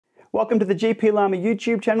Welcome to the GPLama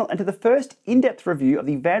YouTube channel and to the first in-depth review of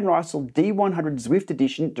the Rysel D100 Zwift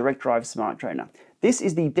Edition direct drive smart trainer. This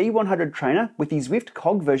is the D100 trainer with the Zwift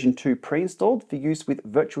Cog V2 pre-installed for use with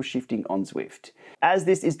virtual shifting on Zwift. As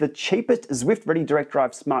this is the cheapest Zwift-ready direct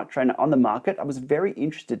drive smart trainer on the market, I was very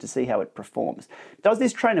interested to see how it performs. Does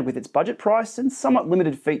this trainer with its budget price and somewhat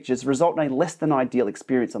limited features result in a less than ideal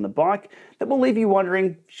experience on the bike that will leave you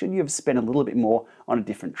wondering, should you have spent a little bit more on a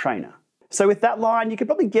different trainer? So with that line, you can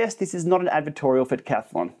probably guess this is not an advertorial for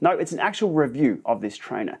Decathlon. No, it's an actual review of this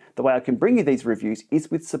trainer. The way I can bring you these reviews is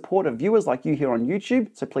with support of viewers like you here on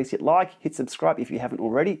YouTube, so please hit like, hit subscribe if you haven't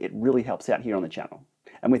already. It really helps out here on the channel.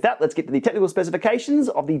 And with that, let's get to the technical specifications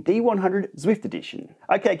of the D100 Zwift Edition.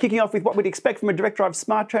 Okay, kicking off with what we'd expect from a direct drive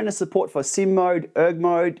smart trainer: support for sim mode, erg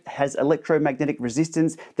mode, has electromagnetic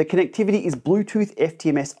resistance. The connectivity is Bluetooth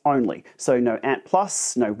FTMS only, so no ANT+,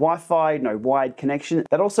 no Wi-Fi, no wired connection.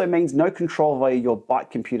 That also means no control via your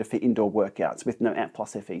bike computer for indoor workouts with no ANT+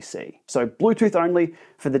 FEC. So Bluetooth only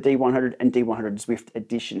for the D100 and D100 Zwift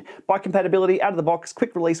Edition. Bike compatibility out of the box: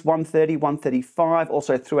 quick release 130, 135,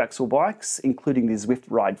 also through axle bikes, including the Zwift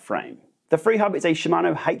ride frame. The Freehub is a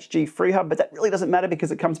Shimano HG Freehub, but that really doesn't matter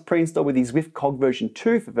because it comes pre-installed with the Zwift Cog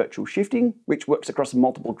V2 for virtual shifting, which works across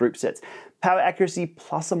multiple group sets. Power accuracy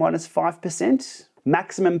plus or minus 5%,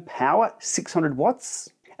 maximum power 600 watts,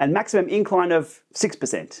 and maximum incline of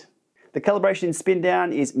 6%. The calibration in spin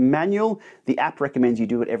down is manual. The app recommends you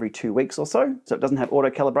do it every 2 weeks or so it doesn't have auto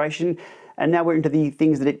calibration. And now we're into the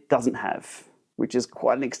things that it doesn't have, which is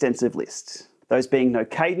quite an extensive list. Those being no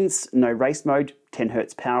cadence, no race mode, 10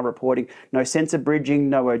 Hz power reporting, no sensor bridging,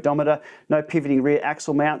 no odometer, no pivoting rear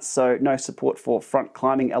axle mounts, so no support for front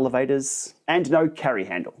climbing elevators, and no carry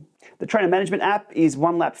handle. The trainer management app is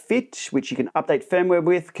One Lap Fit, which you can update firmware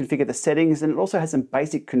with, configure the settings, and it also has some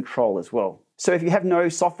basic control as well. So if you have no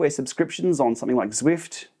software subscriptions on something like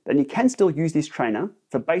Zwift, then you can still use this trainer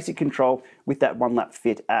for basic control with that One Lap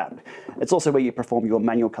Fit app. It's also where you perform your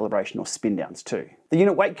manual calibration or spin downs too. The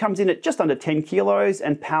unit weight comes in at just under 10 kilos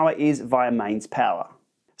and power is via mains power.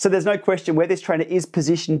 So there's no question where this trainer is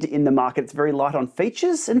positioned in the market. It's very light on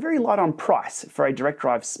features and very light on price for a direct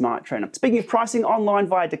drive smart trainer. Speaking of pricing, online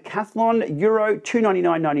via Decathlon, Euro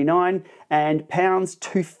 299.99 and pounds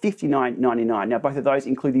 259.99. Now both of those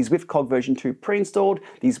include the Zwift Cog V2 pre-installed,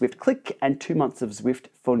 the Zwift Click, and 2 months of Zwift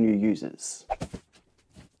for new users.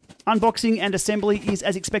 Unboxing and assembly is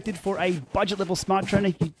as expected for a budget level smart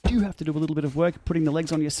trainer. You do have to do a little bit of work putting the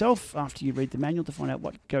legs on yourself after you read the manual to find out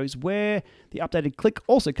what goes where. The updated click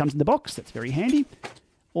also comes in the box. That's very handy.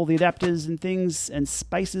 All the adapters and things and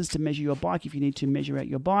spaces to measure your bike if you need to measure out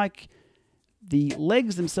your bike. The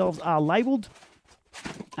legs themselves are labeled,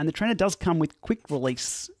 and the trainer does come with quick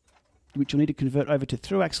release, which you'll need to convert over to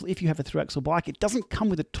through axle if you have a through axle bike. It doesn't come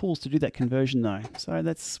with the tools to do that conversion though, so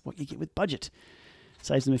that's what you get with budget.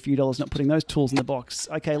 Saves them a few dollars not putting those tools in the box.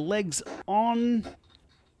 Okay, legs on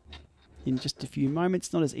in just a few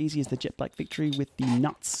moments. Not as easy as the Jet Black Victory with the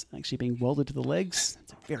nuts actually being welded to the legs.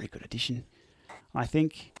 It's a very good addition, I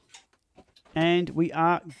think. And we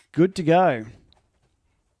are good to go.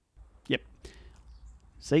 Yep.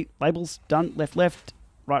 See, labels done. Left, left,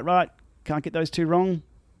 right, right. Can't get those two wrong.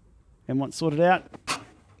 And once sorted out,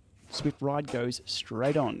 Zwift Ride goes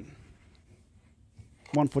straight on.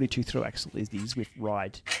 142 through axle is the Zwift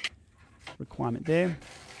Ride requirement there.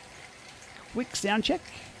 Quick sound check.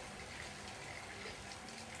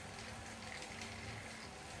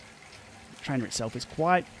 The trainer itself is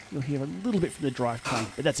quiet. You'll hear a little bit from the drivetrain,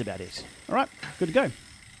 but that's about it. All right, good to go.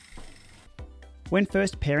 When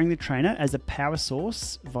first pairing the trainer as a power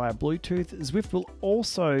source via Bluetooth, Zwift will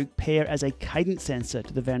also pair as a cadence sensor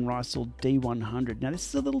to the Rysel D100. Now this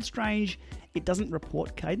is a little strange. It doesn't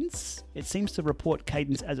report cadence. It seems to report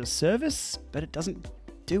cadence as a service, but it doesn't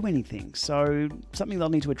do anything. So something they'll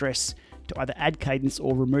need to address to either add cadence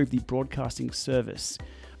or remove the broadcasting service.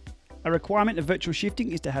 A requirement of virtual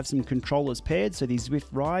shifting is to have some controllers paired. So the Zwift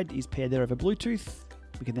Ride is paired there over Bluetooth.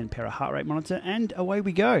 We can then pair a heart rate monitor and away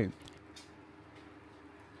we go.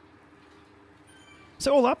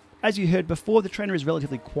 So all up, as you heard before, the trainer is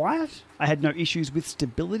relatively quiet. I had no issues with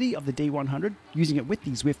stability of the D100 using it with the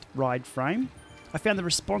Zwift Ride frame. I found the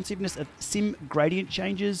responsiveness of sim gradient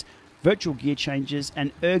changes, virtual gear changes,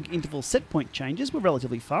 and erg interval set point changes were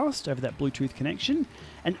relatively fast over that Bluetooth connection,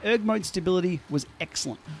 and erg mode stability was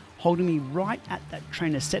excellent, holding me right at that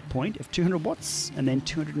trainer set point of 200 watts and then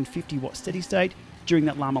 250 watt steady state during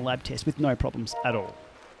that Llama lab test with no problems at all.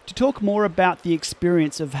 To talk more about the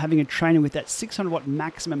experience of having a trainer with that 600 watt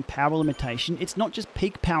maximum power limitation, it's not just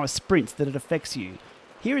peak power sprints that it affects you.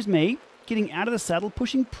 Here is me getting out of the saddle,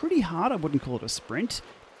 pushing pretty hard, I wouldn't call it a sprint,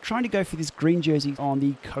 trying to go for this green jersey on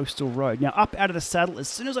the coastal road. Now, up out of the saddle, as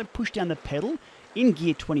soon as I push down the pedal, in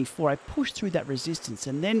gear 24, I pushed through that resistance,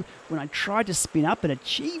 and then when I tried to spin up and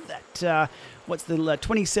achieve that,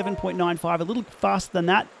 27.95, a little faster than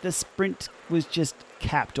that, the sprint was just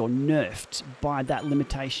capped or nerfed by that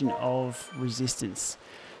limitation of resistance.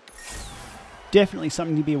 Definitely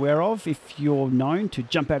something to be aware of if you're known to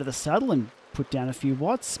jump out of the saddle and put down a few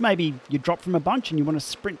watts. Maybe you drop from a bunch and you want to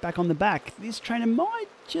sprint back on the back. This trainer might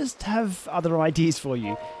just have other ideas for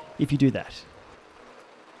you if you do that.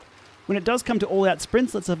 When it does come to all-out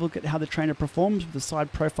sprints, let's have a look at how the trainer performs with the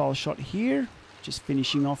side profile shot here. Just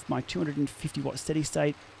finishing off my 250 watt steady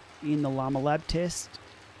state in the Llama Lab test.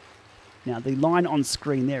 Now the line on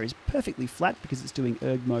screen there is perfectly flat because it's doing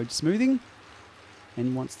erg mode smoothing.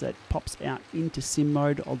 And once that pops out into sim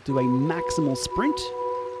mode, I'll do a maximal sprint.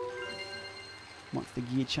 Once the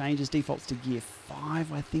gear changes, defaults to gear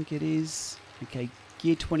 5, I think it is. Okay,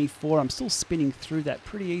 gear 24, I'm still spinning through that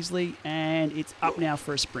pretty easily, and it's up now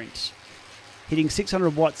for a sprint. Hitting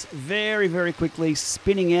 600 watts very, very quickly,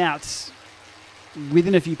 spinning out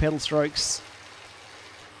within a few pedal strokes,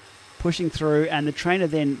 pushing through, and the trainer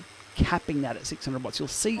then capping that at 600 watts. You'll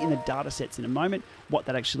see in the data sets in a moment what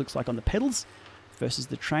that actually looks like on the pedals versus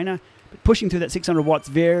the trainer. But pushing through that 600 watts,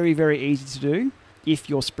 very, very easy to do if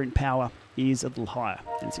your sprint power is a little higher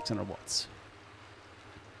than 600 watts.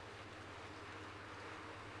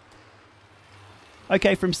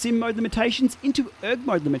 Okay, from sim mode limitations into erg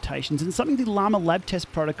mode limitations, and something the Llama Lab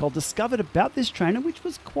Test protocol discovered about this trainer which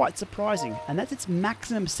was quite surprising, and that's its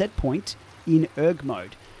maximum set point in erg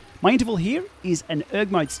mode. My interval here is an erg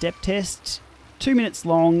mode step test, 2 minutes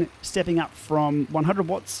long, stepping up from 100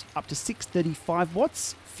 watts up to 635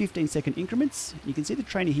 watts, 15-second increments. You can see the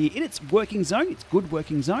trainer here in its working zone, its good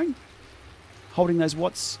working zone. Holding those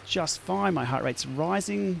watts just fine. My heart rate's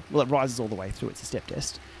rising. Well, it rises all the way through. It's a step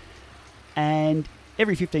test. And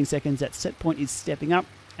every 15 seconds, that set point is stepping up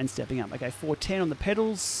and stepping up. Okay, 410 on the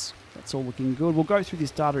pedals. That's all looking good. We'll go through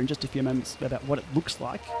this data in just a few moments about what it looks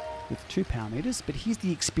like with 2 power meters. But here's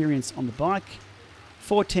the experience on the bike.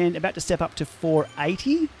 410, about to step up to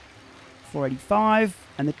 480, 485,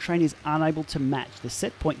 and the train is unable to match the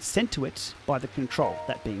set point sent to it by the control,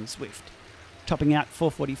 that being Zwift. Topping out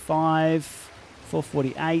 445,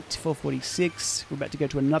 448, 446. We're about to go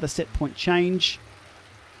to another set point change.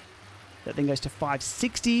 That then goes to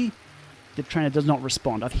 560. The trainer does not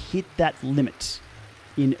respond. I've hit that limit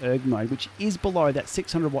in erg mode, which is below that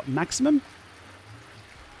 600 watt maximum.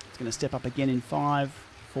 It's going to step up again in 5,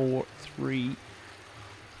 4, 3,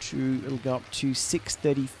 2. It'll go up to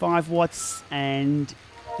 635 watts, and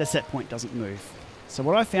the set point doesn't move. So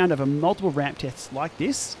what I found over multiple ramp tests like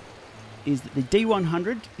this is that the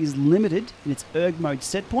D100 is limited in its erg mode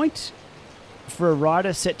set point. For a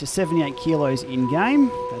rider set to 78 kilos in game,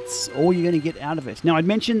 that's all you're going to get out of it. Now, I'd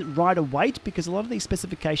mentioned rider weight because a lot of these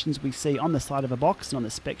specifications we see on the side of a box and on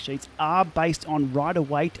the spec sheets are based on rider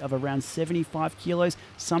weight of around 75 kilos,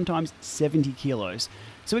 sometimes 70 kilos.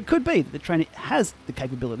 So it could be that the trainer has the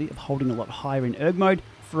capability of holding a lot higher in erg mode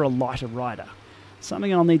for a lighter rider.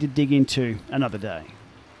 Something I'll need to dig into another day.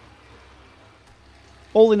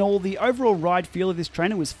 All in all, the overall ride feel of this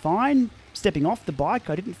trainer was fine. Stepping off the bike,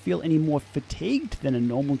 I didn't feel any more fatigued than a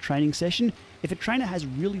normal training session. If a trainer has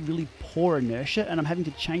really, really poor inertia and I'm having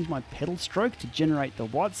to change my pedal stroke to generate the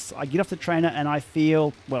watts, I get off the trainer and I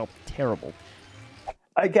feel, well, terrible.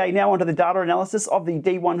 Okay, now onto the data analysis of the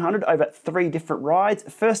D100 over 3 different rides.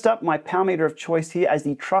 First up, my power meter of choice here as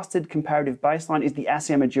the trusted comparative baseline is the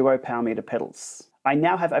Asioma Duo power meter pedals. I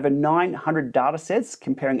now have over 900 data sets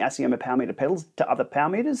comparing Asioma power meter pedals to other power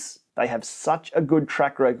meters. They have such a good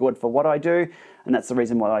track record for what I do, and that's the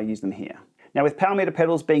reason why I use them here. Now, with power meter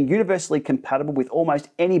pedals being universally compatible with almost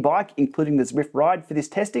any bike, including the Zwift Ride for this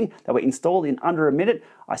testing, they were installed in under a minute.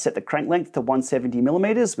 I set the crank length to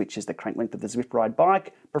 170mm, which is the crank length of the Zwift Ride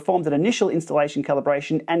bike, performed an initial installation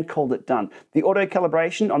calibration, and called it done. The auto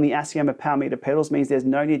calibration on the Asioma power meter pedals means there's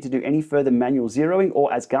no need to do any further manual zeroing,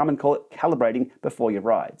 or as Garmin call it, calibrating before your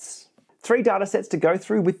rides. 3 data sets to go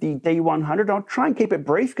through with the D100. I'll try and keep it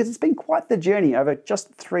brief because it's been quite the journey over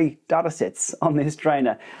just 3 data sets on this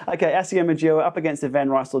trainer. Okay, Asioma Duo up against the Van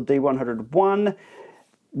Rysel D100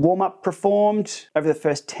 Warm-up performed over the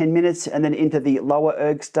first 10 minutes and then into the lower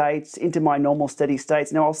erg states, into my normal steady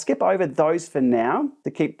states. Now I'll skip over those for now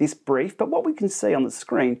to keep this brief, but what we can see on the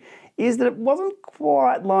screen is that it wasn't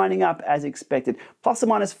quite lining up as expected. Plus or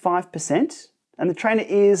minus 5%, and the trainer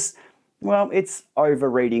is, well, it's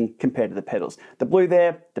overreading compared to the pedals. The blue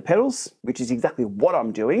there, the pedals, which is exactly what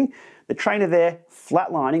I'm doing. The trainer there,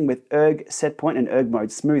 flatlining with erg set point and erg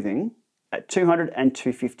mode smoothing. at 200 and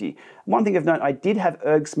 250. One thing of note, I did have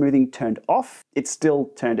erg smoothing turned off. It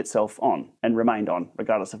still turned itself on and remained on,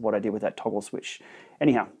 regardless of what I did with that toggle switch.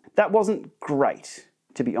 Anyhow, that wasn't great,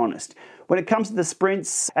 to be honest. When it comes to the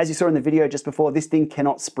sprints, as you saw in the video just before, this thing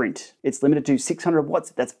cannot sprint. It's limited to 600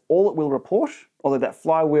 watts. That's all it will report, although that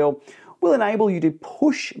flywheel will enable you to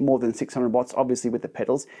push more than 600 watts, obviously with the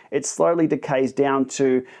pedals. It slowly decays down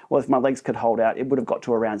to, well, if my legs could hold out, it would have got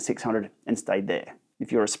to around 600 and stayed there.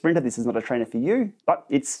 If you're a sprinter, this is not a trainer for you, but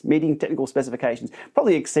it's meeting technical specifications,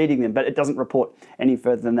 probably exceeding them, but it doesn't report any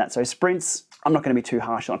further than that. So sprints, I'm not going to be too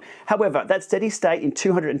harsh on. However, that steady state in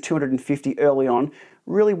 200 and 250 early on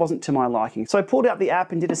really wasn't to my liking. So I pulled out the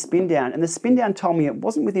app and did a spin down, and the spin down told me it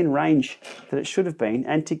wasn't within range that it should have been,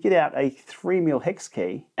 and to get out a 3mm hex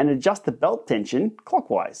key and adjust the belt tension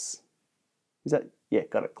clockwise. Is that, yeah,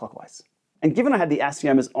 got it, clockwise. And given I had the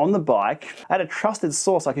aciomas on the bike, I had a trusted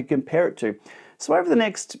source I could compare it to. So over the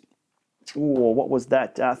next, what was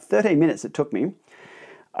that, 13 minutes it took me,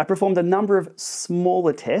 I performed a number of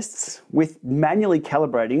smaller tests with manually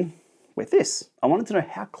calibrating with this. I wanted to know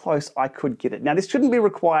how close I could get it. Now this shouldn't be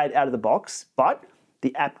required out of the box, but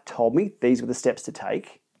the app told me these were the steps to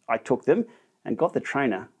take. I took them and got the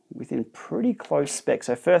trainer within pretty close spec.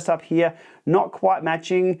 So first up here, not quite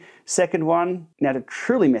matching. Second one, now to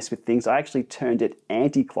truly mess with things, I actually turned it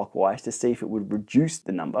anti-clockwise to see if it would reduce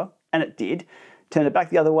the number, and it did. Turned it back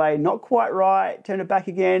the other way, not quite right, turned it back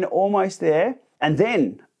again, almost there. And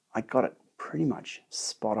then I got it pretty much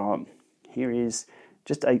spot on. Here is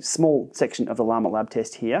just a small section of the Lama lab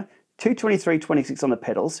test here. 223.26 on the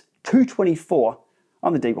pedals, 224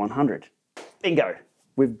 on the D100. Bingo,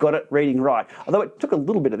 we've got it reading right. Although it took a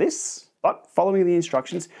little bit of this, but following the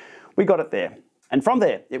instructions, we got it there. And from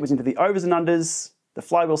there, it was into the overs and unders, the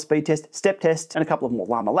flywheel speed test, step test, and a couple of more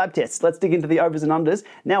Lama lab tests. Let's dig into the overs and unders.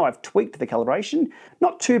 Now I've tweaked the calibration.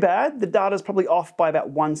 Not too bad. The data's probably off by about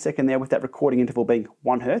 1 second there with that recording interval being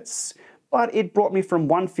 1 Hertz. But it brought me from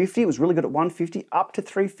 150, it was really good at 150, up to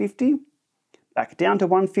 350. Back down to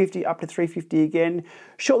 150, up to 350 again.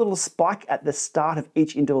 Short little spike at the start of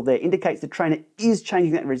each interval there indicates the trainer is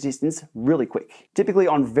changing that resistance really quick. Typically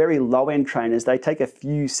on very low-end trainers, they take a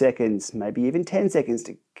few seconds, maybe even 10 seconds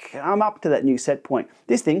to come up to that new set point.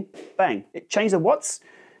 This thing, bang, it changed the watts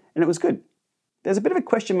and it was good. There's a bit of a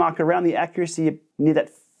question mark around the accuracy near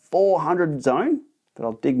that 400 zone, but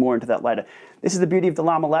I'll dig more into that later. This is the beauty of the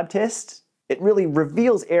Lama lab test. It really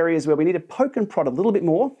reveals areas where we need to poke and prod a little bit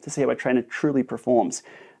more to see how our trainer truly performs.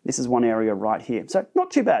 This is one area right here. So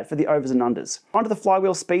not too bad for the overs and unders. Onto the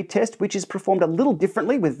flywheel speed test, which is performed a little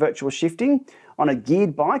differently with virtual shifting. On a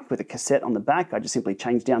geared bike with a cassette on the back, I just simply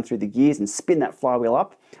change down through the gears and spin that flywheel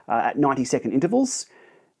up at 90-second intervals.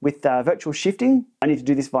 With virtual shifting, I need to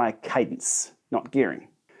do this via cadence, not gearing.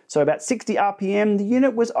 So about 60 RPM, the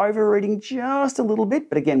unit was overreading just a little bit,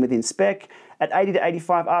 but again within spec. At 80 to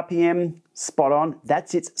 85 RPM, spot on.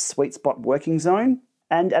 That's its sweet spot working zone.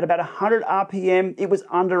 And at about 100 RPM, it was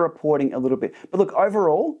underreporting a little bit. But look,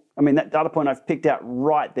 overall, I mean, that data point I've picked out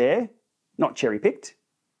right there, not cherry picked.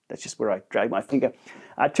 That's just where I drag my finger.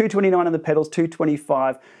 229 on the pedals,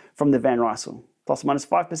 225 from the Van Rysel. Plus or minus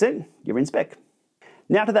 5%, you're in spec.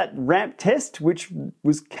 Now to that ramp test, which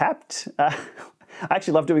was capped. I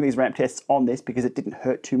actually love doing these ramp tests on this because it didn't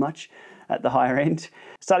hurt too much at the higher end.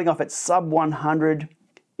 Starting off at sub 100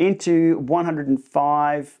 into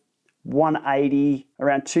 105, 180,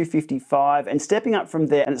 around 255, and stepping up from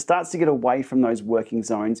there, and it starts to get away from those working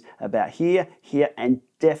zones about here, here, and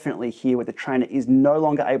definitely here where the trainer is no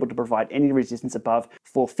longer able to provide any resistance above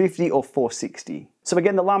 450 or 460. So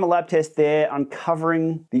again, the Lama lab test there,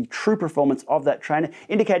 uncovering the true performance of that trainer,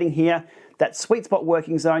 indicating here that sweet spot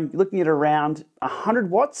working zone, you're looking at around 100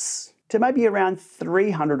 watts to maybe around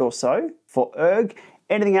 300 or so for erg.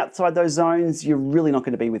 Anything outside those zones, you're really not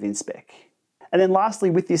going to be within spec. And then lastly,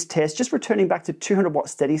 with this test, just returning back to 200 watt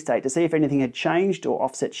steady state to see if anything had changed or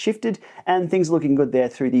offset shifted, and things are looking good there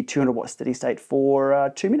through the 200 watt steady state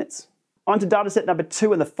for 2 minutes. On to data set number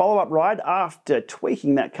 2 and the follow-up ride after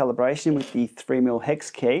tweaking that calibration with the 3mm hex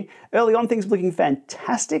key. Early on, things were looking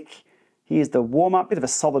fantastic. Here's the warm-up, bit of a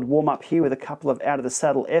solid warm-up here with a couple of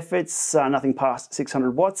out-of-the-saddle efforts, nothing past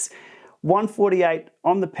 600 watts. 148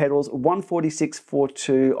 on the pedals,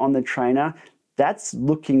 146.42 on the trainer. That's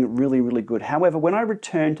looking really, really good. However, when I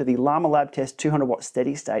returned to the Lama lab test 200 watt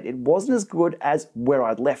steady state, it wasn't as good as where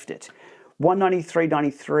I'd left it.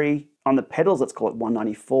 193.93 on the pedals, let's call it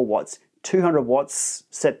 194 watts, 200 watts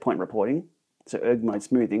set point reporting, so erg mode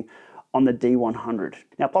smoothing, on the D100.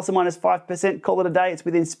 Now, plus or minus 5%, call it a day, it's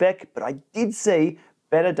within spec, but I did see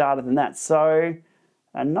better data than that. So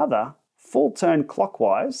another full turn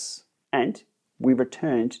clockwise, and we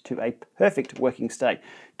returned to a perfect working state.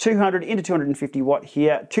 200 into 250 watt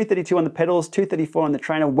here, 232 on the pedals, 234 on the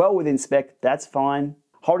trainer, well within spec, that's fine.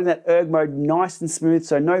 Holding that erg mode nice and smooth,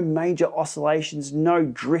 so no major oscillations, no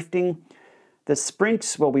drifting. The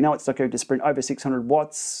sprint, well, we know it's not going to sprint over 600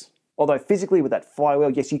 watts, although physically with that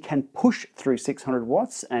flywheel, yes, you can push through 600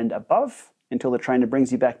 watts and above until the trainer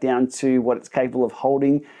brings you back down to what it's capable of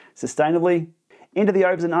holding sustainably. Into the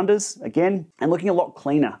overs and unders again, and looking a lot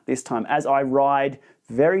cleaner this time as I ride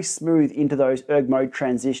very smooth into those erg mode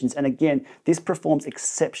transitions. And again, this performs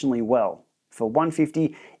exceptionally well for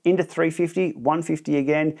 150 into 350, 150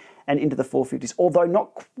 again, and into the 450s, although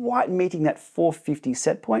not quite meeting that 450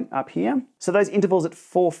 set point up here. So those intervals at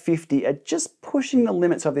 450 are just pushing the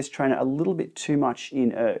limits of this trainer a little bit too much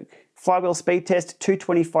in erg. Flywheel speed test,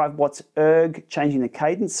 225 watts erg, changing the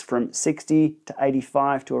cadence from 60 to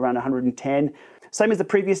 85 to around 110. Same as the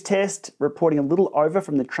previous test, reporting a little over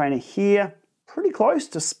from the trainer here, pretty close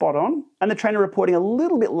to spot on. And the trainer reporting a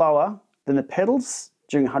little bit lower than the pedals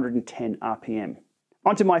during 110 RPM.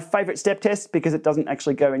 Onto my favorite step test, because it doesn't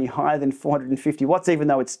actually go any higher than 450 watts, even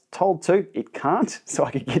though it's told to, it can't, so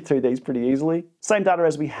I could get through these pretty easily. Same data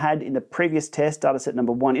as we had in the previous test, data set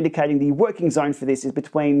number 1, indicating the working zone for this is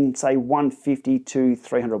between, say, 150 to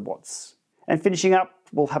 300 watts. And finishing up,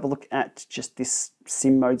 we'll have a look at just this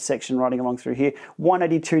sim mode section riding along through here.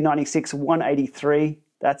 182.96, 183,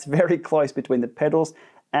 that's very close between the pedals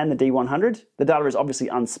and the D100. The data is obviously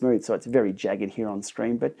unsmooth, so it's very jagged here on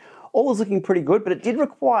screen, but all is looking pretty good, but it did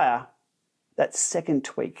require that second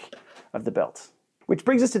tweak of the belt. Which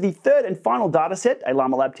brings us to the third and final data set, a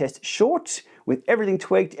Lama Lab test short, with everything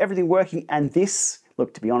tweaked, everything working, and this,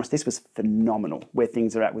 look, to be honest, this was phenomenal where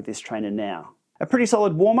things are at with this trainer now. A pretty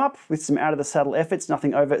solid warm-up with some out-of-the-saddle efforts,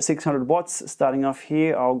 nothing over 600 watts. Starting off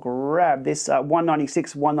here, I'll grab this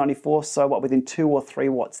 196, 194, so what, within 2 or 3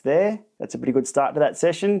 watts there. That's a pretty good start to that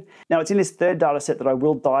session. Now it's in this third data set that I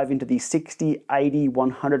will dive into the 60, 80,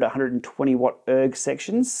 100, 120 watt erg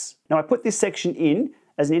sections. Now I put this section in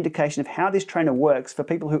as an indication of how this trainer works for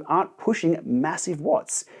people who aren't pushing massive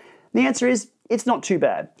watts. The answer is, it's not too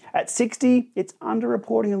bad. At 60, it's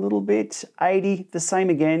underreporting a little bit. 80, the same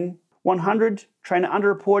again. 100, trainer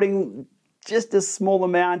underreporting just a small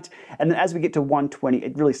amount, and then as we get to 120,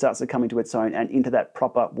 it really starts to come into its own and into that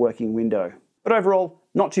proper working window. But overall,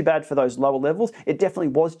 not too bad for those lower levels. It definitely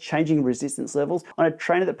was changing resistance levels. On a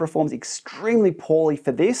trainer that performs extremely poorly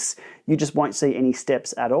for this, you just won't see any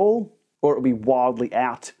steps at all, or it'll be wildly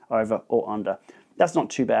out, over, or under. That's not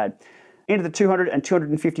too bad. Into the 200 and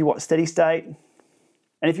 250 watt steady state.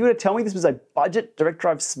 And if you were to tell me this was a budget direct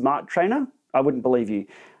drive smart trainer, I wouldn't believe you.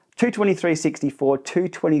 223.64,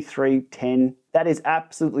 223.10, that is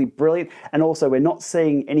absolutely brilliant. And also we're not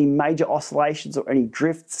seeing any major oscillations or any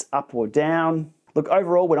drifts up or down. Look,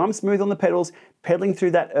 overall, when I'm smooth on the pedals, pedaling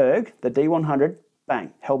through that erg, the D100,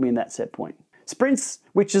 bang, held me in that set point. Sprints,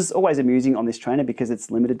 which is always amusing on this trainer because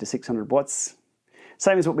it's limited to 600 watts.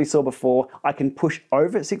 Same as what we saw before, I can push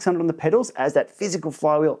over 600 on the pedals as that physical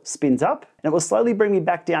flywheel spins up, and it will slowly bring me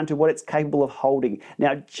back down to what it's capable of holding.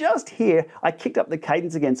 Now just here, I kicked up the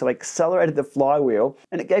cadence again, so I accelerated the flywheel,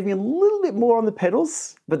 and it gave me a little bit more on the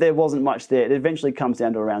pedals, but there wasn't much there. It eventually comes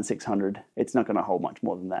down to around 600. It's not gonna hold much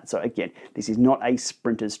more than that. So again, this is not a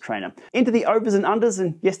sprinter's trainer. Into the overs and unders,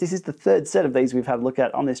 and yes, this is the third set of these we've had a look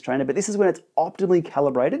at on this trainer, but this is when it's optimally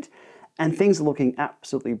calibrated, and things are looking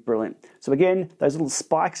absolutely brilliant. So again, those little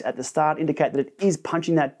spikes at the start indicate that it is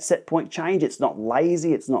punching that set point change. It's not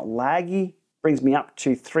lazy, it's not laggy. Brings me up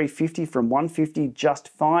to 350 from 150 just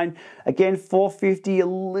fine. Again, 450 a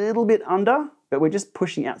little bit under, but we're just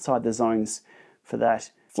pushing outside the zones for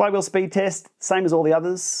that. Flywheel speed test, same as all the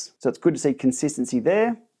others. So it's good to see consistency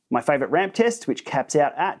there. My favorite ramp test, which caps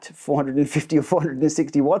out at 450 or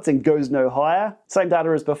 460 watts and goes no higher. Same data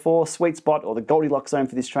as before, sweet spot or the Goldilocks zone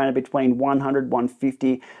for this trainer between 100,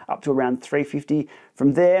 150, up to around 350.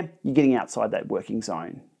 From there, you're getting outside that working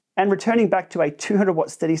zone. And returning back to a 200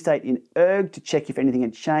 watt steady state in erg to check if anything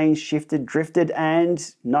had changed, shifted, drifted,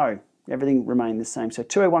 and no, everything remained the same. So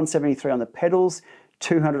 201.73 on the pedals,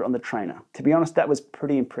 200 on the trainer. To be honest, that was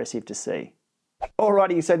pretty impressive to see.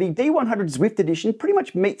 Alrighty, so the D100 Zwift Edition pretty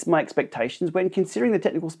much meets my expectations when considering the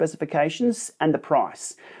technical specifications and the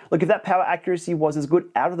price. Look, if that power accuracy was as good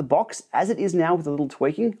out of the box as it is now with a little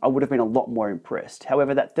tweaking, I would have been a lot more impressed.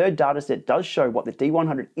 However, that third data set does show what the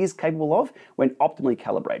D100 is capable of when optimally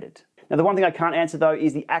calibrated. Now, the one thing I can't answer though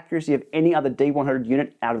is the accuracy of any other D100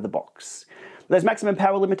 unit out of the box. Those maximum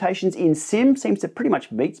power limitations in sim seems to pretty much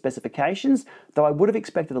meet specifications, though I would have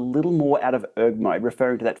expected a little more out of erg mode,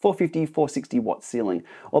 referring to that 450, 460 watt ceiling.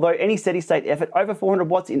 Although any steady state effort over 400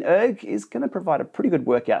 watts in erg is going to provide a pretty good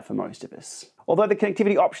workout for most of us. Although the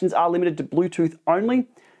connectivity options are limited to Bluetooth only,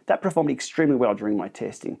 that performed extremely well during my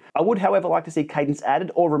testing. I would, however, like to see cadence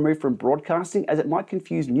added or removed from broadcasting, as it might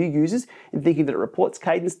confuse new users in thinking that it reports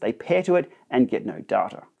cadence, they pair to it, and get no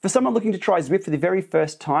data. For someone looking to try Zwift for the very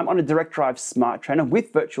first time on a direct drive smart trainer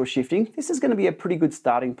with virtual shifting, this is going to be a pretty good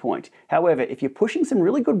starting point. However, if you're pushing some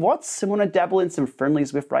really good watts and want to dabble in some friendly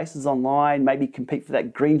Zwift races online, maybe compete for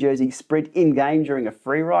that green jersey sprint in-game during a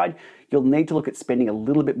free ride, you'll need to look at spending a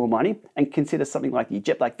little bit more money and consider something like the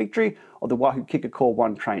Jet Black Victory or the Wahoo Kicker Core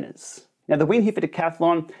 1 trainers. Now, the win here for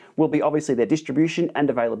Decathlon will be obviously their distribution and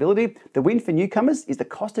availability. The win for newcomers is the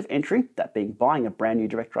cost of entry, that being buying a brand new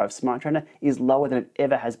direct drive smart trainer, is lower than it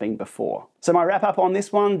ever has been before. So my wrap up on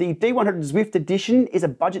this one, the D100 Zwift Edition is a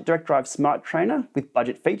budget direct drive smart trainer with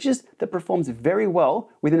budget features that performs very well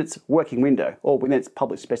within its working window or within its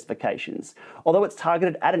published specifications. Although it's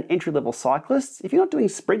targeted at an entry-level cyclist, if you're not doing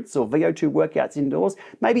sprints or VO2 workouts indoors,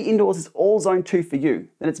 maybe indoors is all zone 2 for you,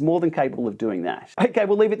 then it's more than capable of doing that. Okay,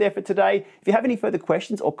 we'll leave it there for today. If you have any further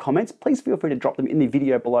questions or comments, please feel free to drop them in the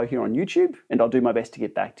video below here on YouTube, and I'll do my best to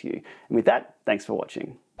get back to you. And with that, thanks for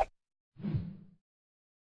watching.